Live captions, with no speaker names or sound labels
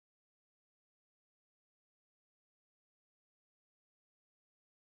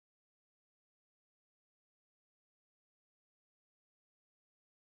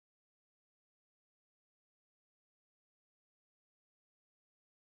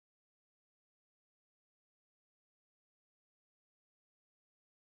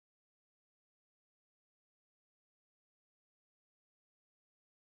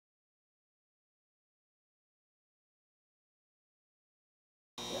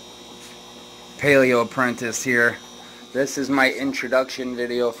Paleo Apprentice here. This is my introduction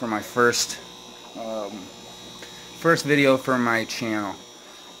video for my first video for my channel.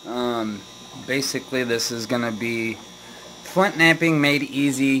 Basically, this is gonna be flint knapping made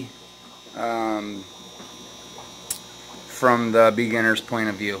easy from the beginner's point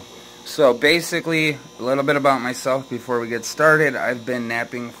of view. So basically, a little bit about myself before we get started. I've been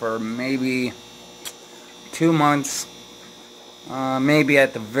knapping for maybe 2 months, maybe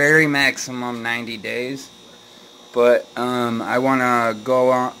at the very maximum 90 days. But I want to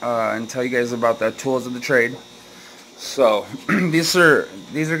go on and tell you guys about the tools of the trade. So these are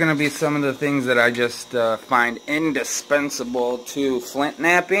going to be some of the things that I just find indispensable to flint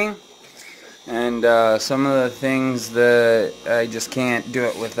knapping, and some of the things that I just can't do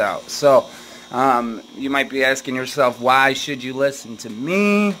it without. So you might be asking yourself, why should you listen to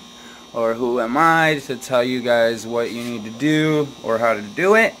me, or who am I to tell you guys what you need to do or how to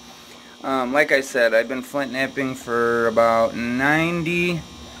do it? Like I said, I've been flint knapping for about 90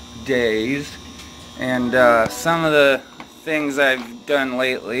 days, and some of the things I've done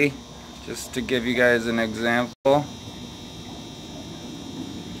lately, just to give you guys an example.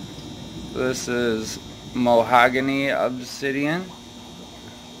 This is mahogany obsidian,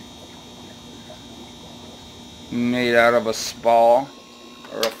 made out of a spall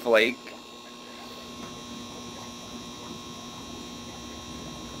or a flake.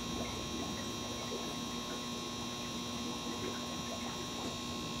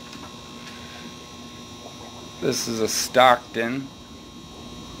 This is a Stockton.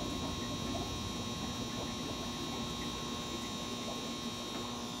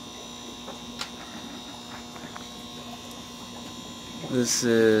 This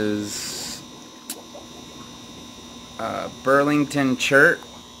is Burlington chert,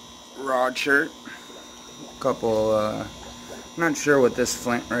 raw chert. Couple, I'm not sure what this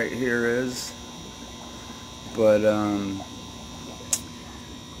flint right here is, but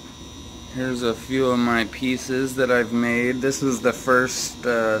here's a few of my pieces that I've made. This was the first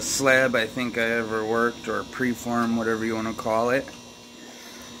slab I think I ever worked, or preform, whatever you want to call it.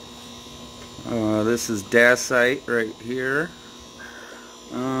 This is dacite right here.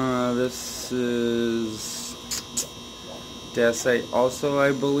 This is dacite also,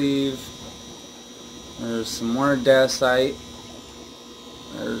 I believe. There's some more dacite.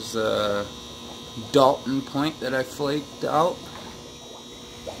 There's a Dalton point that I flaked out.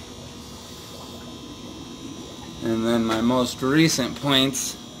 And then my most recent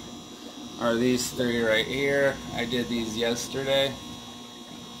points are these three right here. I did these yesterday.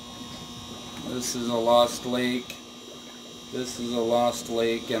 This is a Lost Lake. This is a Lost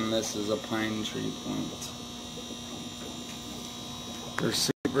Lake, and this is a pine tree point. They're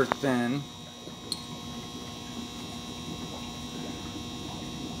super thin.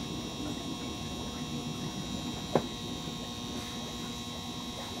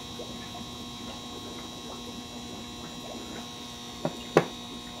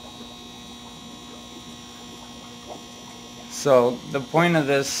 So the point of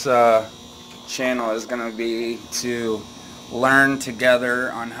this channel is going to be to learn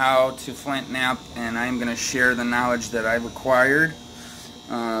together on how to flint knap, and I'm going to share the knowledge that I've acquired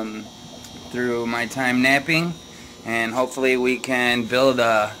through my time knapping, and hopefully we can build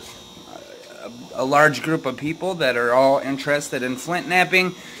a large group of people that are all interested in flint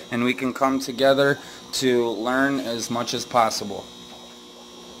knapping, and we can come together to learn as much as possible.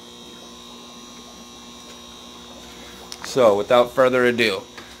 So without further ado,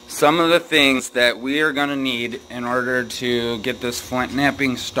 some of the things that we are going to need in order to get this flint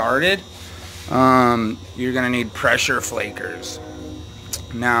knapping started. You're going to need pressure flakers.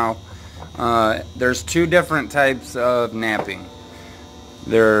 Now, there's two different types of knapping.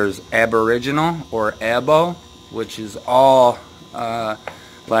 There's aboriginal, or abo, which is all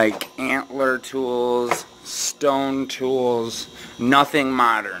like antler tools, stone tools, nothing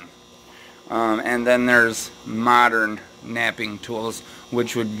modern. And then there's modern knapping tools,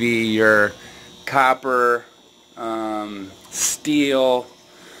 which would be your copper, steel,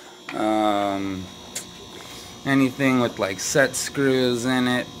 anything with like set screws in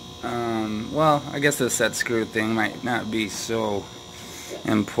it. Well, I guess the set screw thing might not be so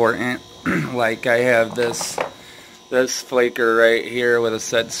important. Like I have this flaker right here with a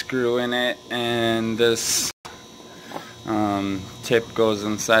set screw in it, and this tip goes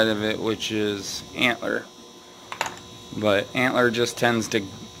inside of it, which is antler. But antler just tends to,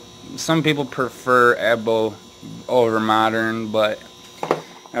 some people prefer abo over modern, but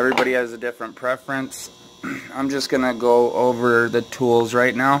everybody has a different preference. I'm just gonna go over the tools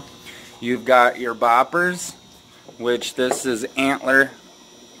right now. You've got your boppers, which this is antler.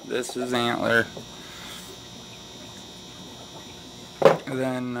 This is antler.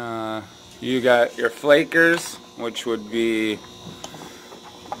 Then you got your flakers, which would be,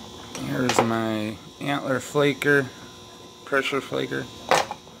 here's my antler flaker, pressure flaker.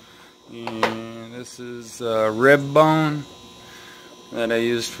 And this is rib bone that I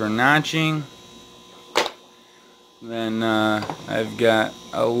used for notching. Then I've got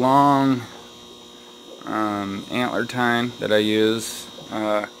a long antler tine that I use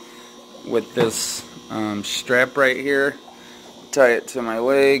with this strap right here. Tie it to my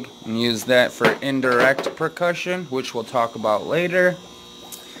leg and use that for indirect percussion, which we'll talk about later.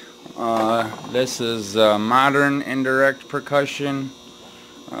 This is modern indirect percussion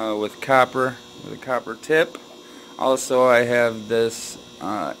with a copper tip. Also, I have this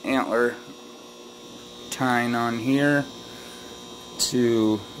antler tine on here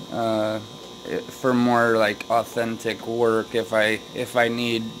to for more like authentic work if I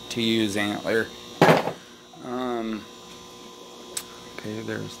need to use antler. Okay,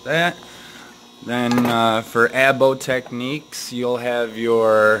 there's that. Then for abo techniques, you'll have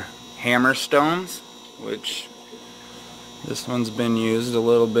your hammer stones, which this one's been used a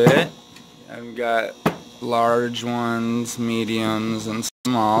little bit. I've got large ones, mediums, and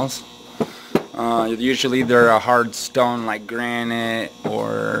smalls. Usually they're a hard stone like granite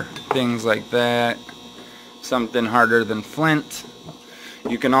or things like that. Something harder than flint.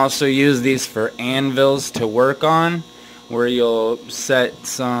 You can also use these for anvils to work on, where you'll set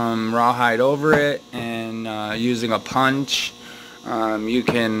some rawhide over it, and using a punch, you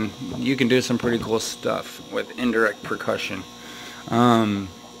can do some pretty cool stuff with indirect percussion.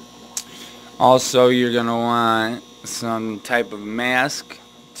 Also, you're gonna want some type of mask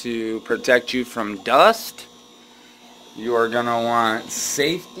to protect you from dust. You are gonna want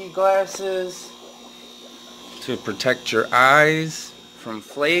safety glasses to protect your eyes from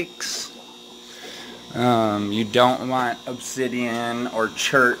flakes. You don't want obsidian or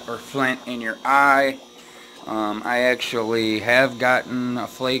chert or flint in your eye. I actually have gotten a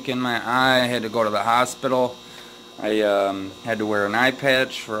flake in my eye. I had to go to the hospital. I had to wear an eye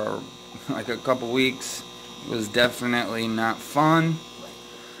patch for like a couple weeks. It was definitely not fun.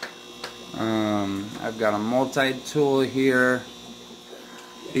 I've got a multi-tool here.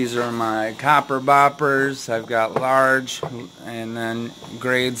 These are my copper boppers. I've got large and then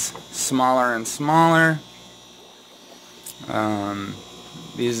grades smaller and smaller.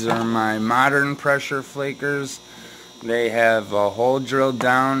 These are my modern pressure flakers. They have a hole drilled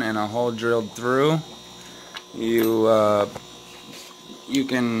down and a hole drilled through. You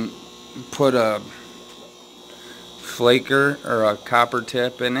can put a flaker or a copper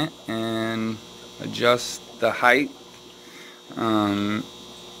tip in it and adjust the height. And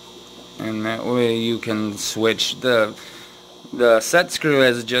that way you can switch. The set screw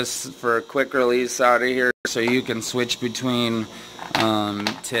is just for a quick release out of here, so you can switch between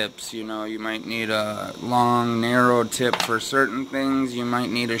tips. You know, you might need a long narrow tip for certain things, you might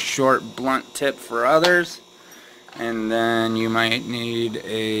need a short blunt tip for others, and then you might need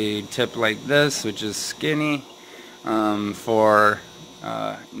a tip like this, which is skinny, for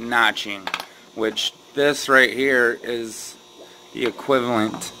notching, which this right here is the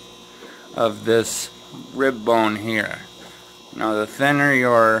equivalent of this rib bone here. Now the thinner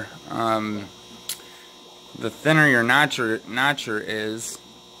your notcher is,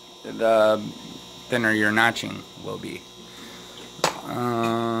 the thinner your notching will be.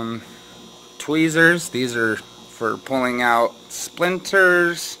 Tweezers, these are for pulling out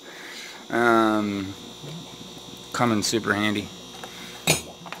splinters. Come in super handy.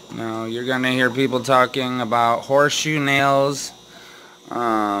 Now you're gonna hear people talking about horseshoe nails.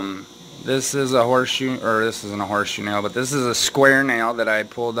 This is a horseshoe, or this isn't a horseshoe nail, but this is a square nail that I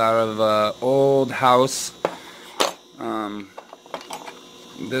pulled out of an old house.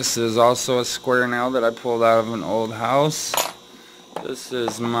 This is also a square nail that I pulled out of an old house. This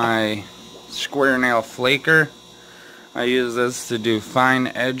is my square nail flaker. I use this to do fine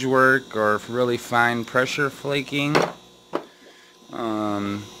edge work or really fine pressure flaking.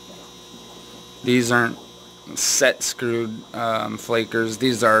 These aren't set screwed flakers.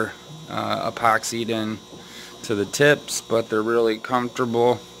 These are epoxied in to the tips, but they're really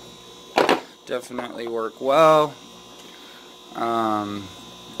comfortable. Definitely work well.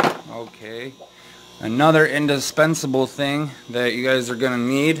 Okay, another indispensable thing that you guys are gonna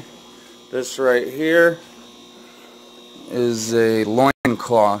need, this right here is a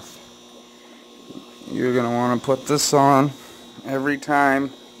loincloth. You're gonna want to put this on every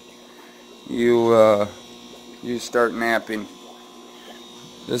time you start napping.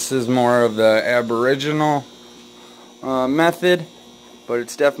 This is more of the Aboriginal method. but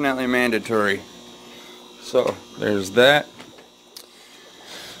it's definitely mandatory. So there's that.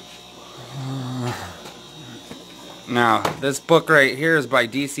 Now this book right here is by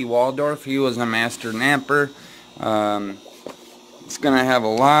D.C. Waldorf. He was a master napper. It's gonna have a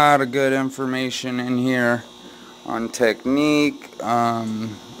lot of good information in here on technique,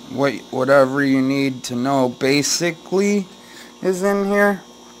 whatever you need to know basically is in here.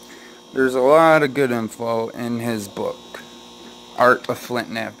 There's a lot of good info in his book, Art of Flint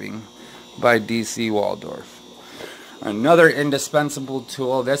Napping by D.C. Waldorf. Another indispensable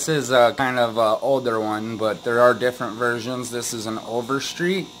tool, this is a kind of an older one, but there are different versions. This is an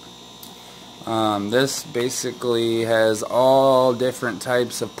Overstreet. This basically has all different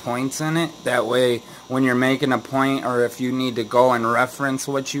types of points in it. That way, when you're making a point, or if you need to go and reference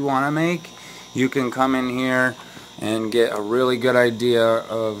what you want to make, you can come in here and get a really good idea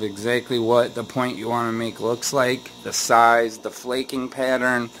of exactly what the point you want to make looks like, the size, the flaking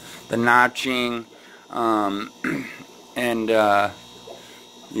pattern, the notching, and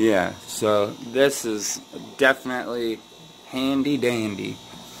yeah, so this is definitely handy dandy.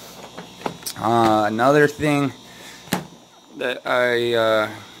 Another thing that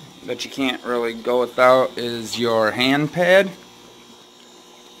that you can't really go without is your hand pad.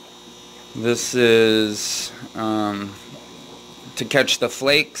 This is to catch the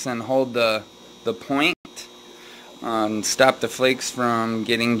flakes and hold the point and stop the flakes from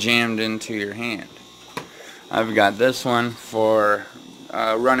getting jammed into your hand. I've got this one for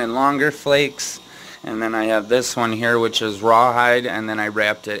running longer flakes, and then I have this one here which is rawhide, and then I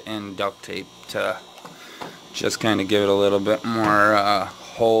wrapped it in duct tape to just kind of give it a little bit more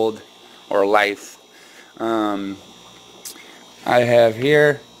hold or life. I have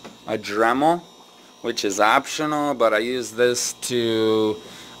here a Dremel, which is optional, but I use this to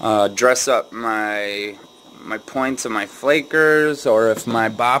dress up my points of my flakers, or if my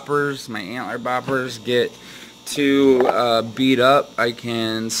boppers, my antler boppers, get too beat up, I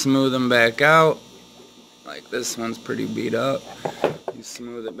can smooth them back out. Like this one's pretty beat up. You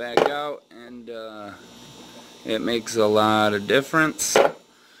smooth it back out, and it makes a lot of difference.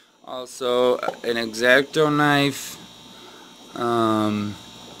 Also, an X-Acto knife.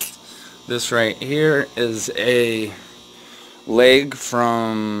 This right here is a leg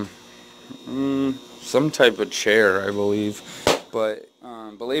from some type of chair, I believe. But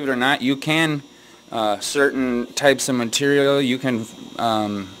believe it or not, you can certain types of material, you can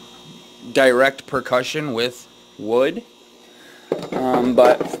direct percussion with wood,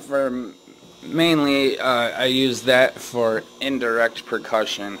 but for mainly I use that for indirect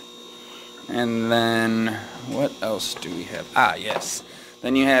percussion. And then what else do we have? Ah, yes,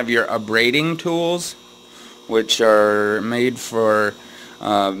 then you have your abrading tools, which are made for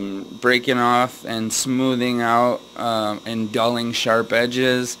breaking off and smoothing out and dulling sharp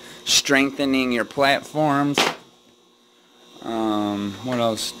edges, strengthening your platforms. What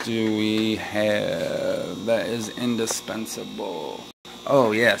else do we have that is indispensable?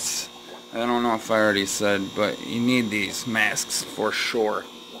 Oh yes, I don't know if I already said, but you need these masks for sure.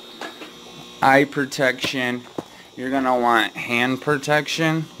 Eye protection. You're gonna want hand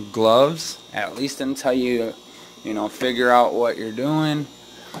protection, gloves, at least until you figure out what you're doing.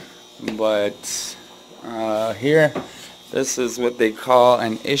 But here, this is what they call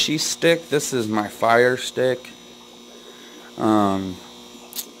an Ishi stick. This is my fire stick.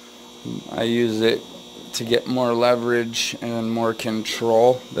 I use it to get more leverage and more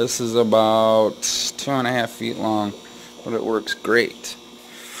control. This is about 2.5 feet long, but it works great.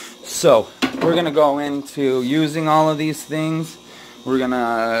 So we're gonna go into using all of these things. We're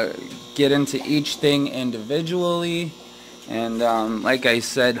gonna get into each thing individually, and like I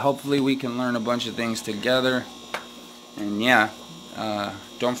said, hopefully we can learn a bunch of things together. And yeah,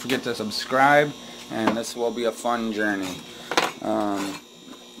 don't forget to subscribe, and this will be a fun journey.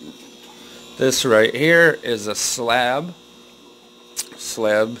 This right here is a slab.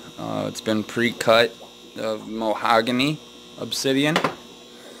 It's been pre-cut of mahogany obsidian.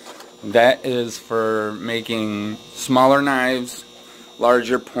 That is for making smaller knives,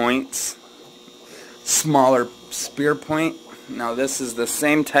 larger points, smaller spear point. Now this is the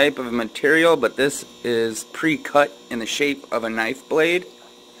same type of material, but this is pre-cut in the shape of a knife blade.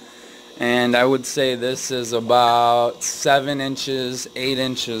 And I would say this is about 7 inches, 8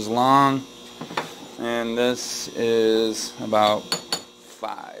 inches long. And this is about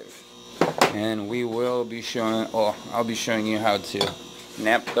 5. And we will be showing, I'll be showing you how to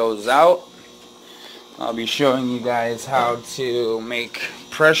nap those out. I'll be showing you guys how to make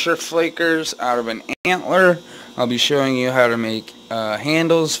pressure flakers out of an antler. I'll be showing you how to make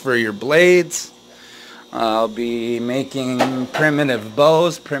handles for your blades. I'll be making primitive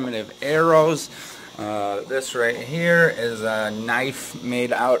bows, primitive arrows. This right here is a knife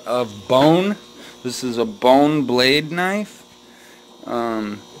made out of bone. This is a bone blade knife.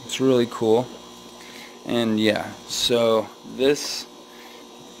 It's really cool. And yeah, so this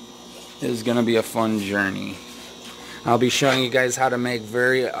is going to be a fun journey. I'll be showing you guys how to make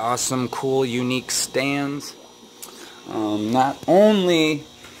very awesome, cool, unique stands. Not only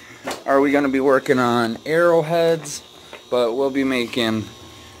are we going to be working on arrowheads, but we'll be making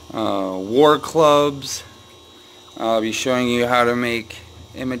war clubs. I'll be showing you how to make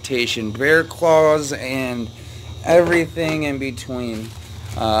imitation bear claws and everything in between.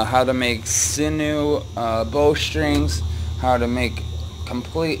 How to make sinew bowstrings, how to make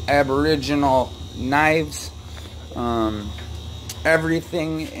complete aboriginal knives,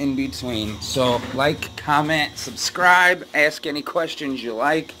 everything in between. So like, comment, subscribe, ask any questions you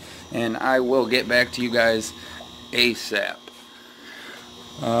like, and I will get back to you guys ASAP.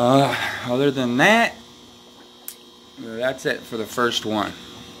 Other than that, that's it for the first one.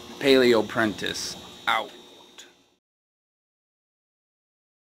 Paleo Apprentice out.